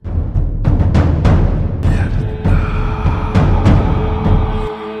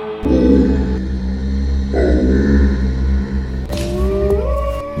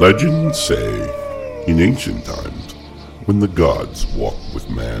Legends say, in ancient times, when the gods walked with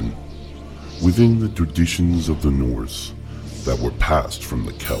man, within the traditions of the Norse that were passed from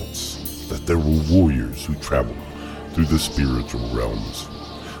the Celts, that there were warriors who traveled through the spiritual realms.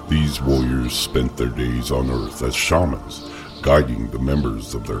 These warriors spent their days on Earth as shamans, guiding the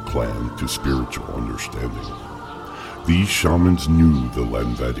members of their clan to spiritual understanding. These shamans knew the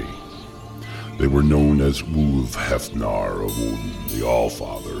Landvedi. They were known as Ulfhefnar of Odin, the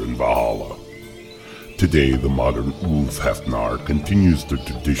Allfather, in Valhalla. Today, the modern Ulfhefnar continues the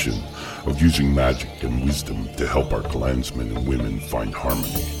tradition of using magic and wisdom to help our clansmen and women find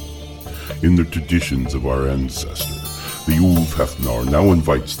harmony. In the traditions of our ancestors, the Ulfhefnar now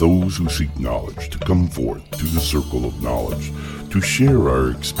invites those who seek knowledge to come forth to the circle of knowledge, to share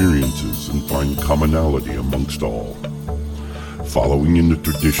our experiences and find commonality amongst all. Following in the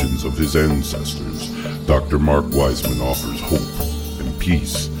traditions of his ancestors, Dr. Mark Wiseman offers hope and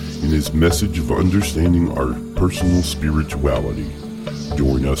peace in his message of understanding our personal spirituality.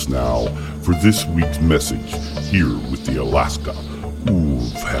 Join us now for this week's message here with the Alaska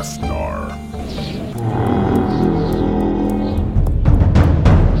Ulfhefnar.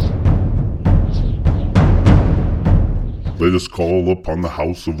 Let us call upon the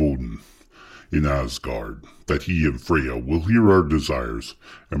House of Odin in Asgard, that he and Freya will hear our desires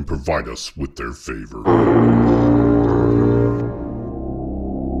and provide us with their favor.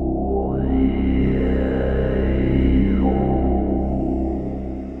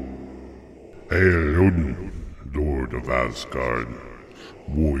 Hail Odin, Lord of Asgard,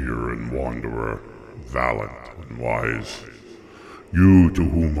 warrior and wanderer, valiant and wise. You to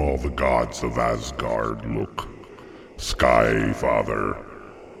whom all the gods of Asgard look, Sky Father,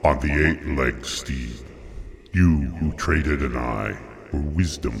 on the eight-legged steed. You who traded an eye for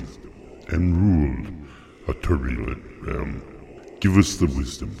wisdom and ruled a turbulent realm. Give us the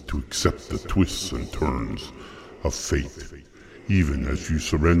wisdom to accept the twists and turns of fate, even as you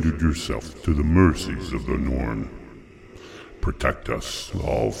surrendered yourself to the mercies of the Norn. Protect us,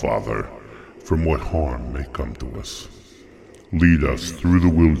 All-Father, from what harm may come to us. Lead us through the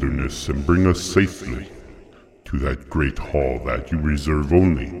wilderness and bring us safely to that great hall that you reserve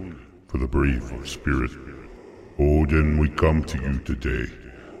only for the brave of spirit. Odin, we come to you today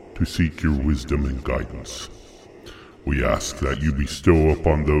to seek your wisdom and guidance. We ask that you bestow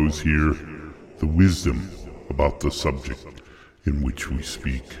upon those here the wisdom about the subject in which we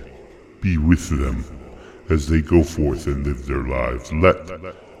speak. Be with them as they go forth and live their lives. Let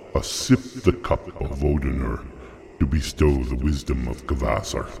us sip the cup of Odinr to bestow the wisdom of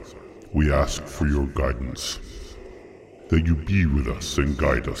Kvasir. We ask for your guidance, that you be with us and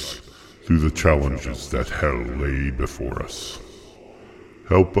guide us through the challenges that hell lay before us.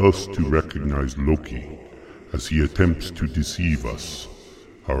 Help us to recognize Loki as he attempts to deceive us,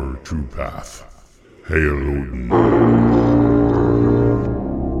 our true path. Hail Odin.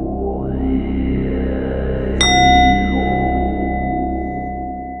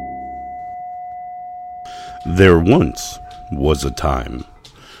 There once was a time,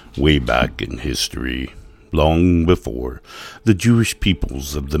 way back in history, long before the Jewish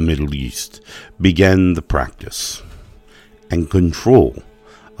peoples of the Middle East began the practice and control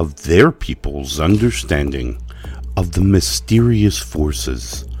of their people's understanding of the mysterious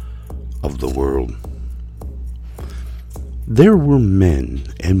forces of the world. There were men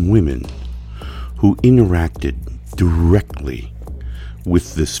and women who interacted directly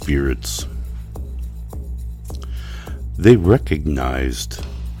with the spirits. They recognized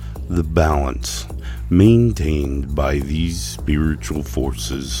the balance maintained by these spiritual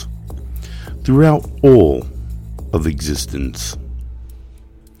forces throughout all of existence.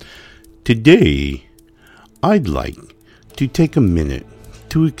 Today, I'd like to take a minute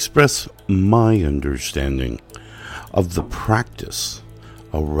to express my understanding of the practice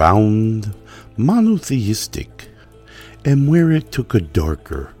around monotheistic and where it took a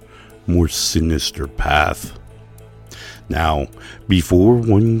darker, more sinister path. Now, before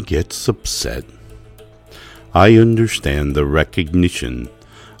one gets upset, I understand the recognition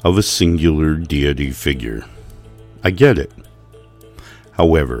of a singular deity figure. I get it.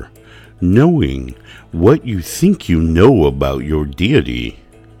 However, knowing what you think you know about your deity,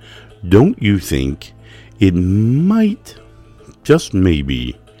 don't you think it might, just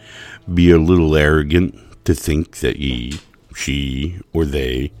maybe, be a little arrogant to think that he, she, or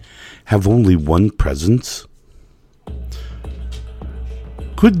they have only one presence?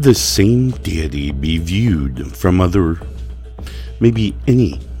 Could the same deity be viewed from maybe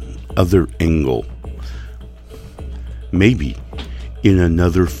any other angle? Maybe in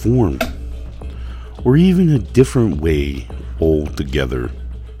another form, or even a different way altogether.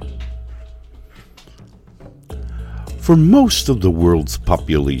 For most of the world's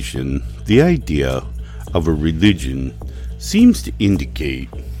population, the idea of a religion seems to indicate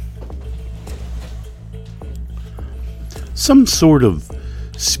some sort of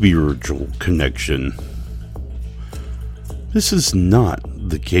spiritual connection. This is not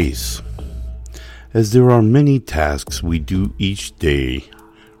the case, as there are many tasks we do each day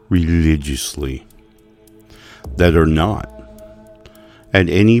religiously that are not, at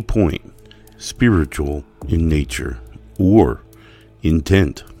any point, spiritual in nature or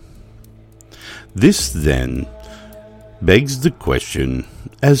intent. This then begs the question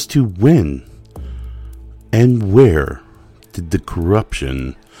as to when and where did the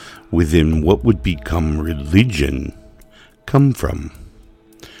corruption within what would become religion come from?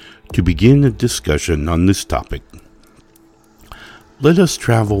 To begin a discussion on this topic, let us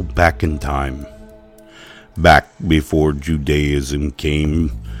travel back in time, back before Judaism came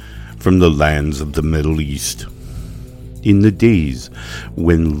from the lands of the Middle East, in the days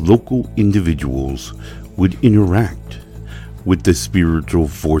when local individuals would interact with the spiritual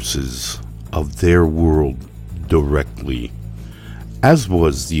forces of their world directly, as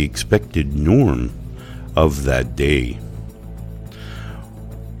was the expected norm of that day.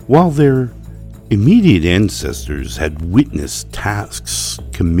 While their immediate ancestors had witnessed tasks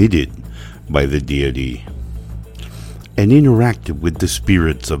committed by the deity and interacted with the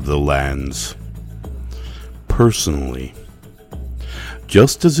spirits of the lands personally,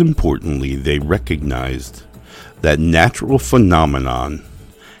 just as importantly, they recognized that natural phenomenon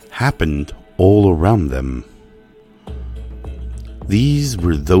happened all around them. These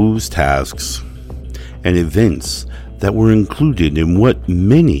were those tasks and events that were included in what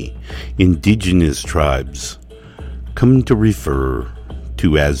many indigenous tribes come to refer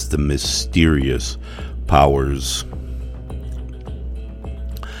to as the mysterious powers.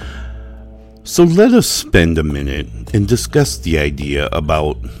 So let us spend a minute and discuss the idea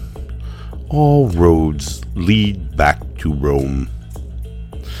about all roads lead back to Rome,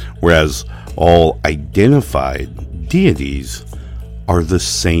 whereas all identified deities are the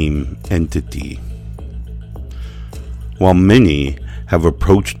same entity. While many have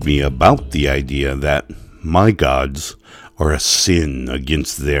approached me about the idea that my gods are a sin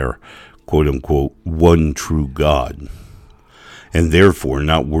against their quote-unquote one true God, and therefore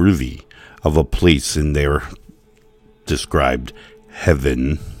not worthy of a place in their described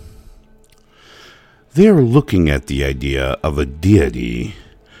heaven, they are looking at the idea of a deity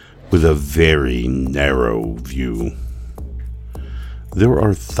with a very narrow view. There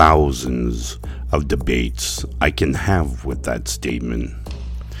are thousands of debates I can have with that statement,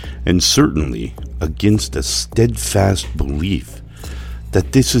 and certainly against a steadfast belief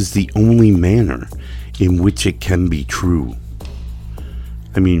that this is the only manner in which it can be true.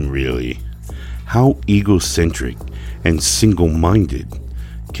 I mean, really, how egocentric and single-minded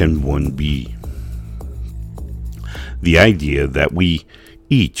can one be? The idea that we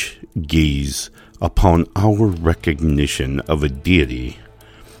each gaze upon our recognition of a deity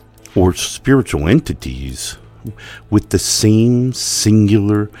or spiritual entities with the same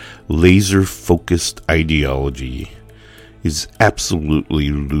singular, laser-focused ideology is absolutely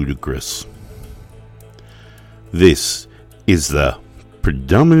ludicrous. This is the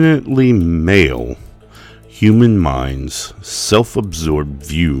predominantly male human mind's self-absorbed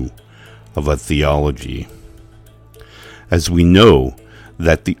view of a theology, as we know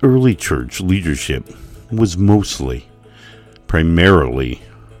that the early church leadership was primarily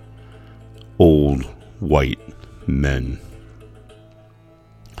old white men.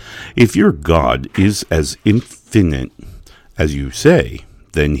 If your God is as infinite as you say,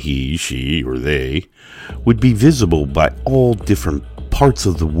 then he, she, or they would be visible by all different parts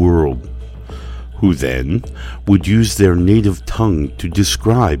of the world, who then would use their native tongue to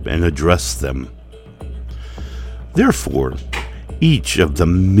describe and address them. Therefore, each of the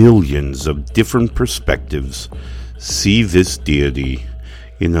millions of different perspectives see this deity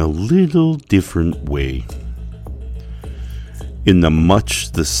in a little different way. In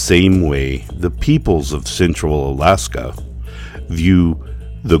much the same way the peoples of Central Alaska view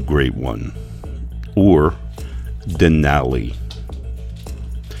the Great One, or Denali,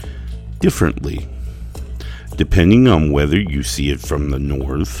 differently, depending on whether you see it from the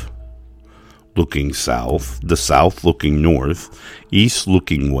north, looking south, the south looking north, east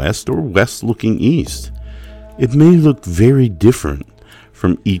looking west, or west looking east. It may look very different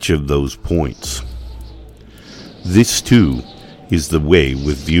from each of those points. This, too, is the way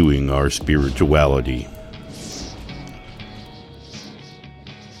with viewing our spirituality.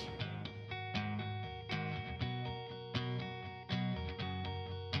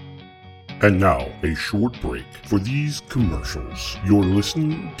 And now, a short break for these commercials. You're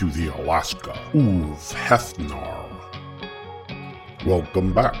listening to the Alaska Uv Hefnar.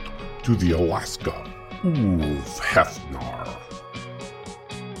 Welcome back to the Alaska Uv Hefnar.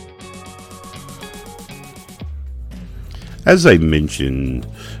 As I mentioned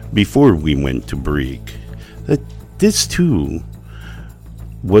before we went to break, that this too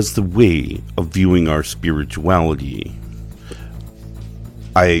was the way of viewing our spirituality.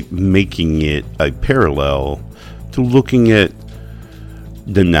 Making it a parallel to looking at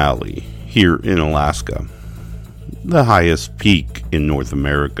Denali here in Alaska, the highest peak in North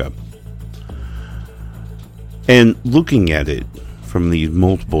America, and looking at it from these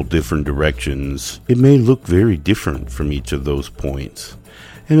multiple different directions. It may look very different from each of those points.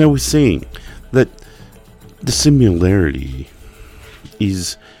 And I was saying that the similarity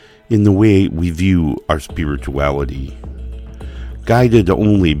is in the way we view our spirituality, guided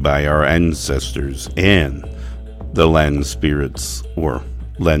only by our ancestors and the land spirits, or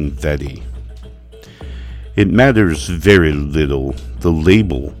Lenvedi. It matters very little the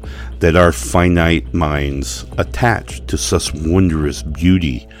label that our finite minds attach to such wondrous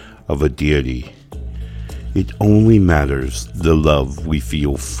beauty of a deity. It only matters the love we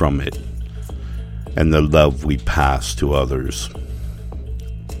feel from it, and the love we pass to others.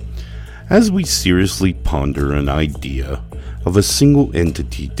 As we seriously ponder an idea of a single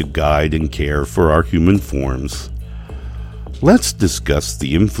entity to guide and care for our human forms, let's discuss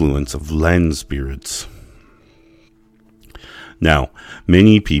the influence of land spirits. Now,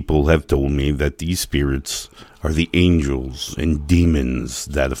 many people have told me that these spirits are the angels and demons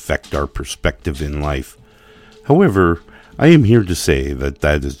that affect our perspective in life. However, I am here to say that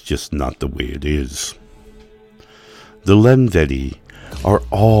that is just not the way it is. The Lenvedi are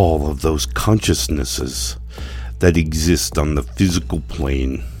all of those consciousnesses that exist on the physical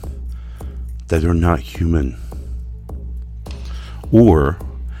plane that are not human, or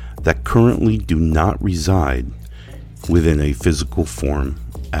that currently do not reside within a physical form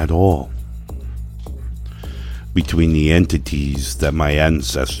at all. Between the entities that my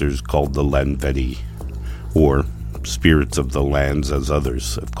ancestors called the Lenvedi, or spirits of the lands as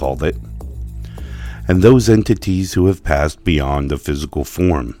others have called it, and those entities who have passed beyond the physical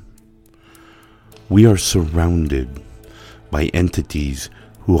form, we are surrounded by entities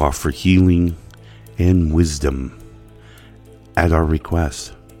who offer healing and wisdom at our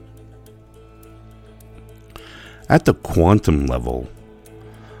request. At the quantum level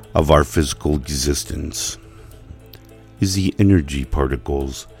of our physical existence is the energy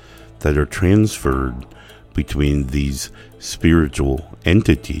particles that are transferred between these spiritual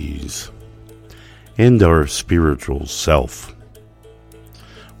entities and our spiritual self,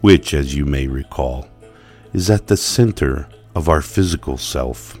 which, as you may recall, is at the center of our physical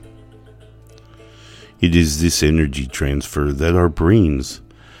self. It is this energy transfer that our brains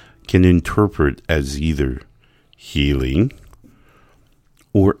can interpret as either healing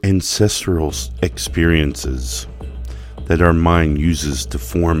or ancestral experiences that our mind uses to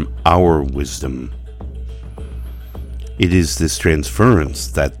form our wisdom. It is this transference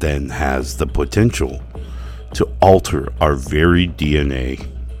that then has the potential to alter our very DNA.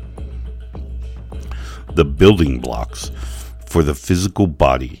 The building blocks for the physical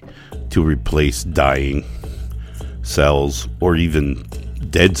body to replace dying cells or even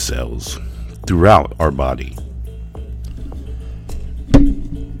dead cells throughout our body.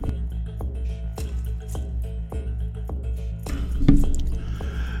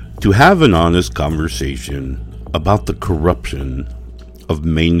 To have an honest conversation about the corruption of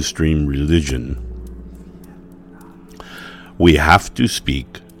mainstream religion, we have to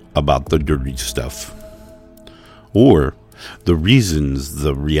speak about the dirty stuff, or the reasons,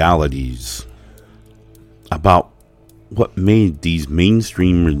 the realities about what made these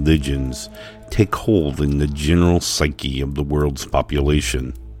mainstream religions take hold in the general psyche of the world's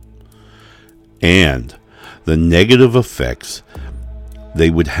population, and the negative effects they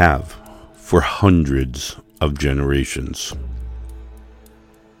would have for hundreds of generations.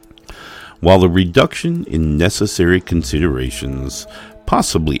 While the reduction in necessary considerations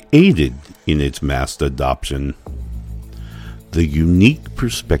possibly aided in its mass adoption, the unique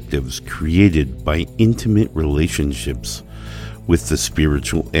perspectives created by intimate relationships with the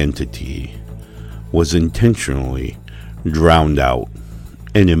spiritual entity was intentionally drowned out,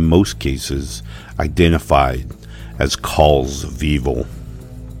 and in most cases identified as calls of evil.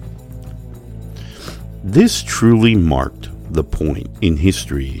 This truly marked the point in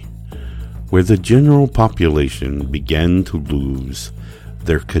history where the general population began to lose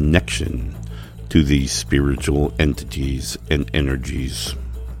their connection to these spiritual entities and energies.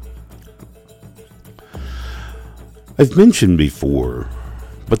 I've mentioned before,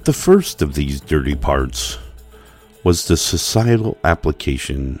 but the first of these dirty parts was the societal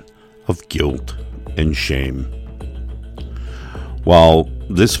application of guilt and shame. While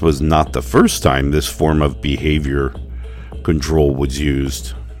this was not the first time this form of behavior control was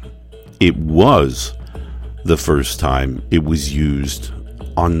used, it was the first time it was used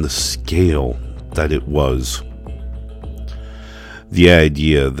on the scale that it was. The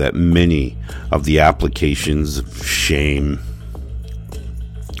idea that many of the applications of shame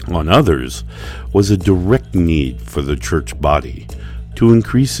on others was a direct need for the church body to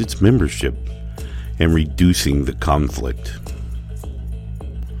increase its membership and reducing the conflict.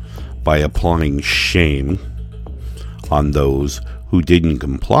 By applying shame on those who didn't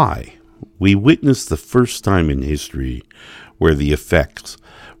comply, we witnessed the first time in history where the effects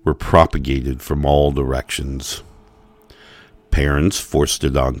were propagated from all directions. Parents forced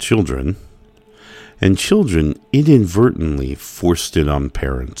it on children, and children inadvertently forced it on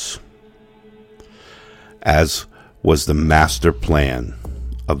parents, as was the master plan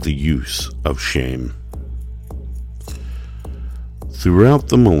of the use of shame. Throughout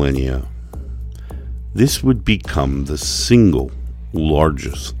the millennia, this would become the single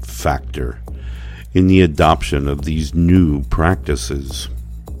largest factor in the adoption of these new practices.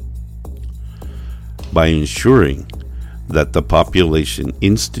 By ensuring that the population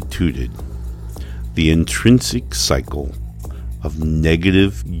instituted the intrinsic cycle of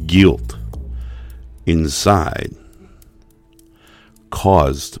negative guilt inside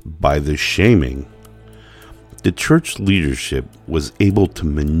caused by the shaming, the church leadership was able to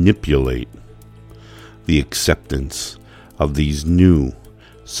manipulate the acceptance of these new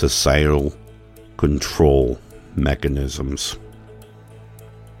societal control mechanisms.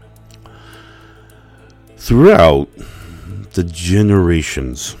 Throughout the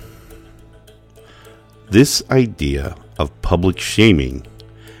generations, this idea of public shaming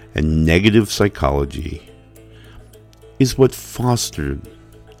and negative psychology is what fostered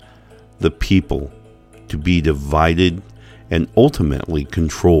the people to be divided and ultimately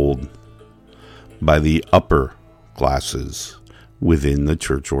controlled by the upper classes within the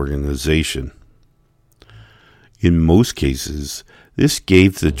church organization. In most cases, this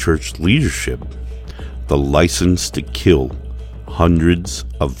gave the church leadership the license to kill hundreds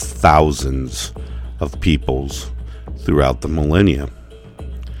of thousands of peoples throughout the millennia,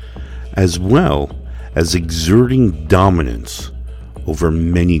 as well as exerting dominance over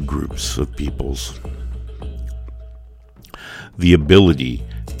many groups of peoples. The ability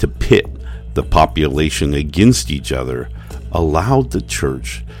to pit the population against each other allowed the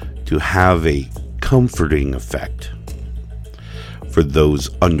church to have a comforting effect for those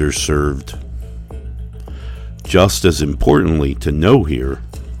underserved. Just as importantly to know here,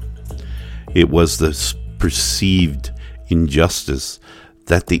 it was the perceived injustice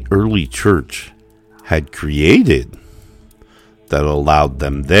that the early church had created that allowed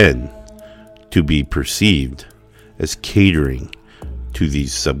them then to be perceived as catering to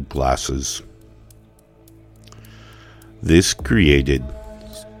these subclasses. This created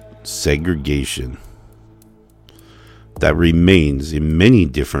segregation that remains in many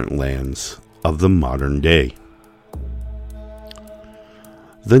different lands of the modern day.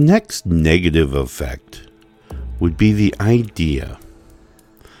 The next negative effect would be the idea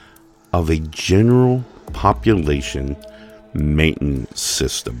of a general population maintenance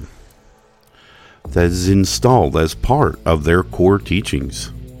system that is installed as part of their core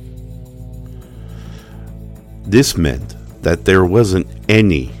teachings. This meant that there wasn't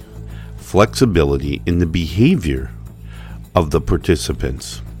any flexibility in the behavior of the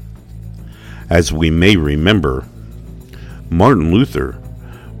participants. As we may remember, Martin Luther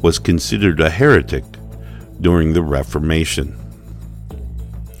was considered a heretic during the Reformation,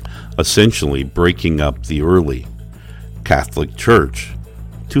 essentially breaking up the early Catholic Church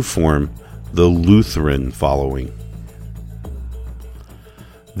to form the Lutheran following.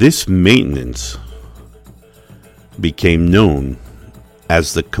 This maintenance became known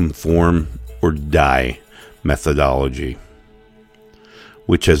as the conform or die methodology,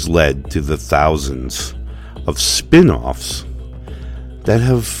 which has led to the thousands of spin-offs that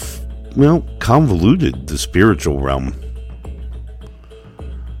have, convoluted the spiritual realm.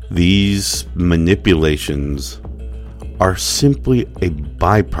 These manipulations are simply a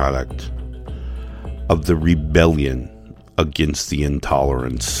byproduct of the rebellion against the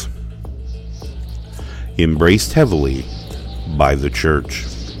intolerance, embraced heavily by the church.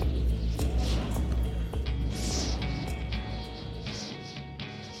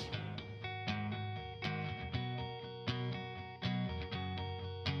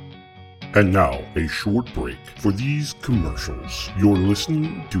 And now, a short break for these commercials. You're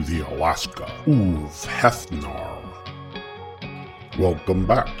listening to the Alaska Uv Hefnar. Welcome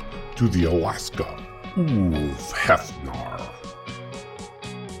back to the Alaska Uv Hefnar.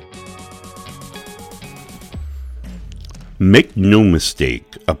 Make no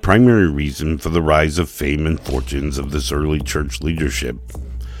mistake, a primary reason for the rise of fame and fortunes of this early church leadership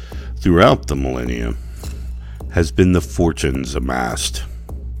throughout the millennia has been the fortunes amassed.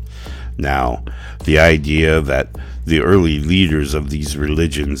 Now, the idea that the early leaders of these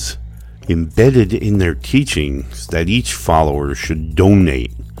religions embedded in their teachings that each follower should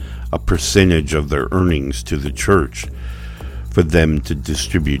donate a percentage of their earnings to the church for them to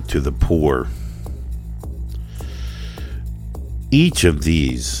distribute to the poor. Each of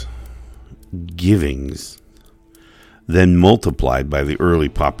these givings then multiplied by the early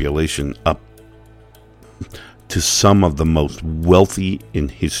population up to some of the most wealthy in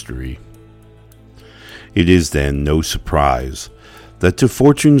history. It is then no surprise that the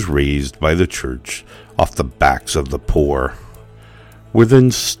fortunes raised by the church off the backs of the poor were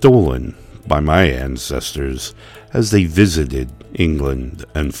then stolen by my ancestors as they visited England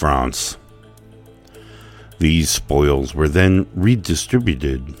and France. These spoils were then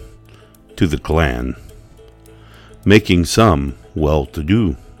redistributed to the clan, making some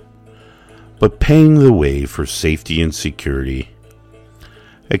well-to-do, but paving the way for safety and security,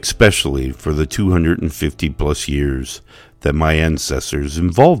 especially for the 250 plus years that my ancestors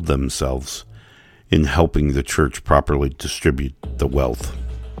involved themselves in helping the church properly distribute the wealth,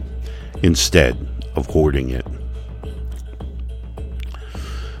 instead of hoarding it.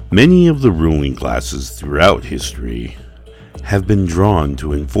 Many of the ruling classes throughout history have been drawn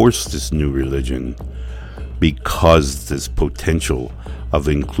to enforce this new religion because this potential of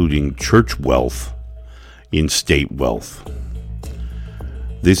including church wealth in state wealth.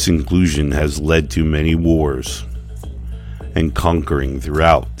 This inclusion has led to many wars and conquering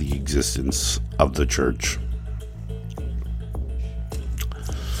throughout the existence of the church.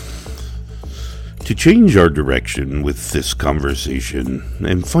 To change our direction with this conversation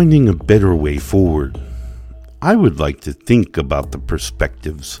and finding a better way forward, I would like to think about the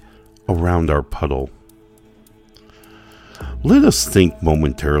perspectives around our puddle. Let us think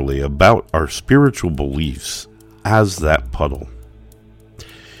momentarily about our spiritual beliefs as that puddle.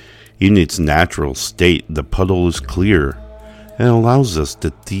 In its natural state, the puddle is clear and allows us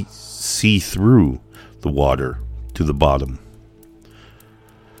to see through the water to the bottom,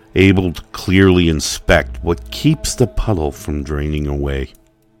 able to clearly inspect what keeps the puddle from draining away.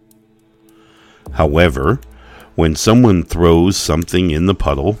 However, when someone throws something in the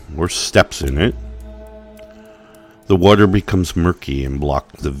puddle or steps in it, the water becomes murky and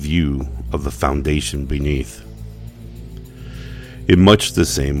blocks the view of the foundation beneath. In much the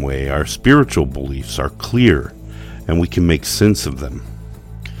same way, our spiritual beliefs are clear and we can make sense of them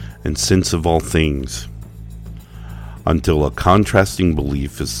and sense of all things until a contrasting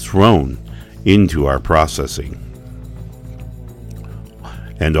belief is thrown into our processing.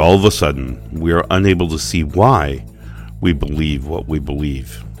 And all of a sudden, we are unable to see why we believe what we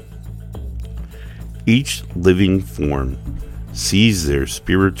believe. Each living form sees their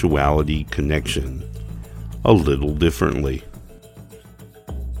spirituality connection a little differently.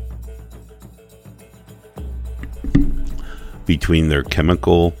 Between their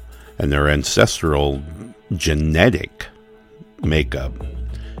chemical and their ancestral genetic makeup,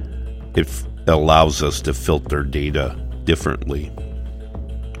 it allows us to filter data differently.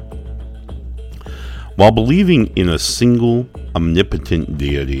 While believing in a single omnipotent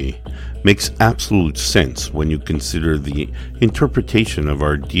deity makes absolute sense when you consider the interpretation of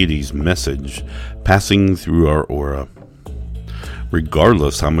our deity's message passing through our aura.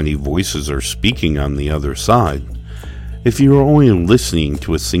 Regardless how many voices are speaking on the other side, if you are only listening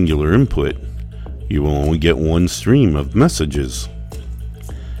to a singular input, you will only get one stream of messages.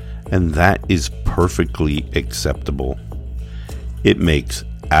 And that is perfectly acceptable. It makes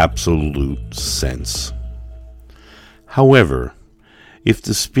absolute sense. However, if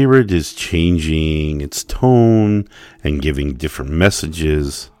the spirit is changing its tone and giving different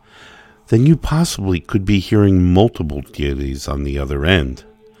messages, then you possibly could be hearing multiple deities on the other end.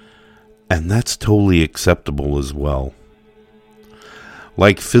 And that's totally acceptable as well.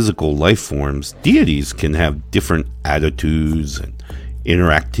 Like physical life forms, deities can have different attitudes and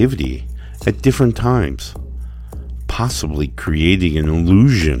interactivity at different times, possibly creating an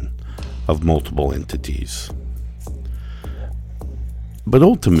illusion of multiple entities. But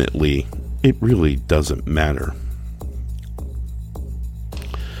ultimately, it really doesn't matter.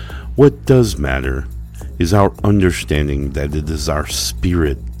 What does matter is our understanding that it is our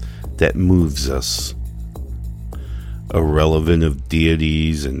spirit that moves us, irrelevant of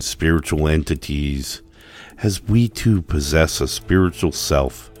deities and spiritual entities, as we too possess a spiritual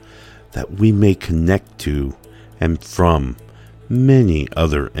self that we may connect to and from many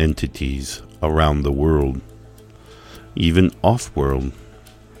other entities around the world, even off-world.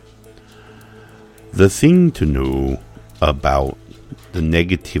 The thing to know about the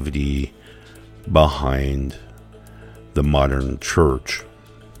negativity behind the modern church,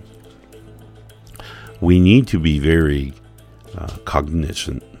 we need to be very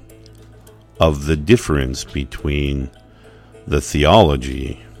cognizant of the difference between the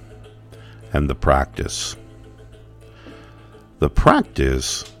theology and the practice. The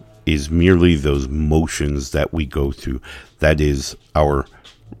practice is merely those motions that we go through. That is our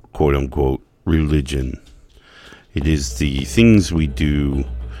quote-unquote religion. It is the things we do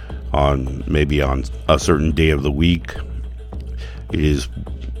maybe on a certain day of the week. It is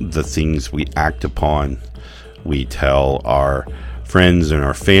the things we act upon. We tell our friends and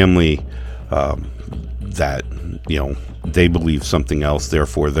our family that, they believe something else,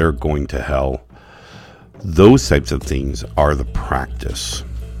 therefore they're going to hell. Those types of things are the practice.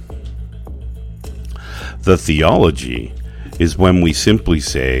 The theology is when we simply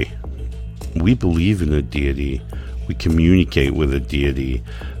say, we believe in a deity, we communicate with a deity,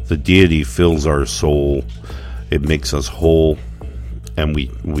 the deity fills our soul, it makes us whole, and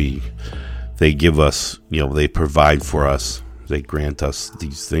they give us, they provide for us, they grant us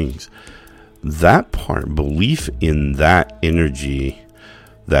these things. That part, belief in that energy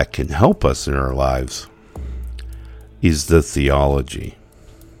that can help us in our lives, is the theology.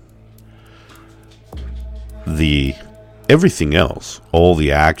 Everything else, all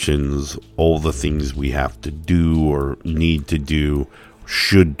the actions, all the things we have to do or need to do,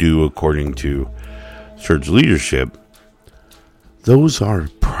 should do according to church leadership, those are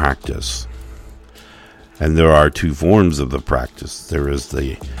practice. And there are two forms of the practice. There is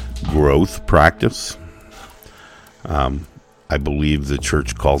the growth practice. I believe the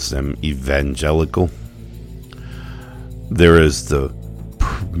church calls them evangelical. There is the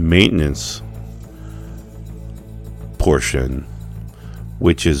maintenance portion,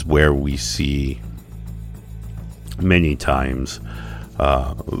 which is where we see many times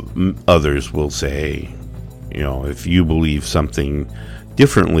others will say, if you believe something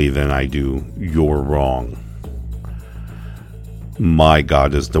differently than I do, you're wrong. My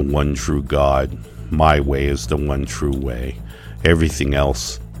God is the one true God. My way is the one true way. Everything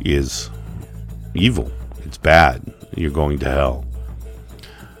else is evil. It's bad. You're going to hell.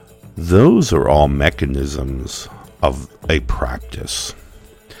 Those are all mechanisms of a practice.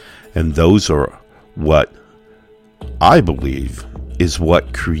 And those are what I believe is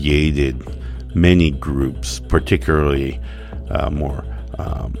what created many groups, particularly more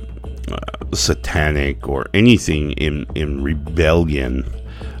satanic or anything in rebellion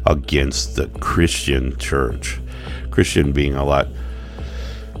against the Christian church. Christian being a lot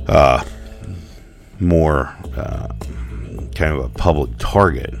more kind of a public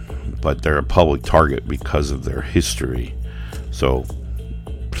target, but they're a public target because of their history. So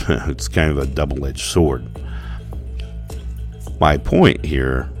it's kind of a double-edged sword. My point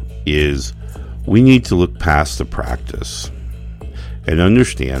here is we need to look past the practice and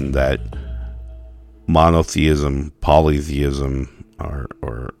understand that monotheism, polytheism,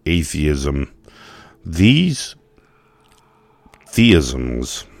 or atheism, these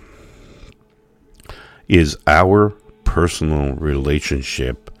theisms is our personal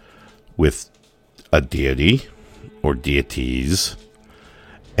relationship with a deity or deities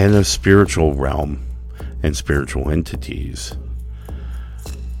and a spiritual realm and spiritual entities.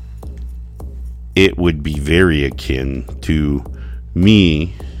 It would be very akin to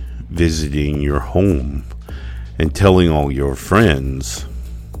me visiting your home and telling all your friends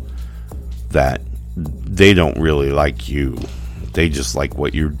that they don't really like you. They just like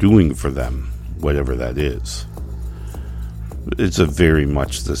what you're doing for them, whatever that is. It's a very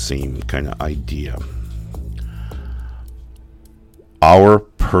much the same kind of idea. Our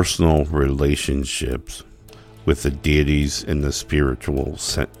personal relationships with the deities and the spiritual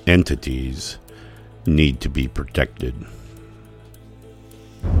entities need to be protected.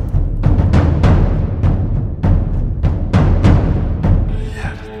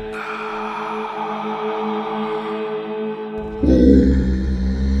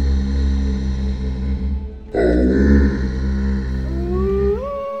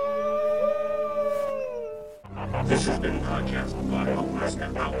 This has been a podcast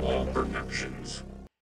by Outlaw Productions.